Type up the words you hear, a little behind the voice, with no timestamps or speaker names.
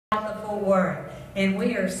Fort Worth. And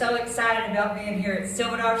we are so excited about being here at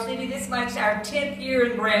Silver City. This makes our 10th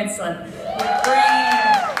year in Branson.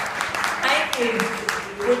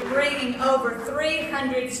 We're bringing over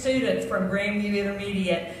 300 students from Grandview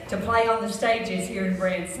Intermediate to play on the stages here in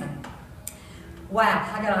Branson. Wow,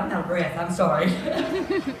 I'm out of breath, I'm sorry.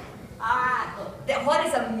 What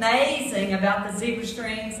is amazing about the Zebra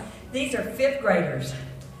Strings, these are 5th graders.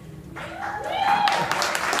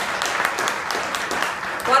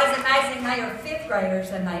 What is amazing, they are 5th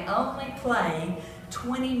graders and they only play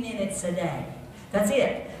 20 minutes a day. That's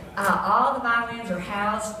it. All the violins are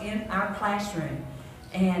housed in our classroom,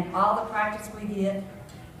 and all the practice we get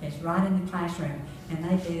is right in the classroom, and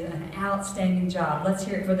they do an outstanding job. Let's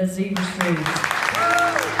hear it for the Zebra Strings.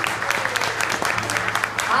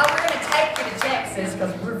 We're going to take you to Texas,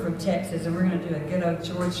 because we're from Texas, and we're going to do a good old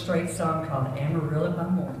George Strait song called Amarillo by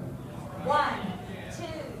Morning. 1, 2,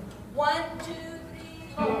 1, 2, 3,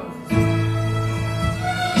 4.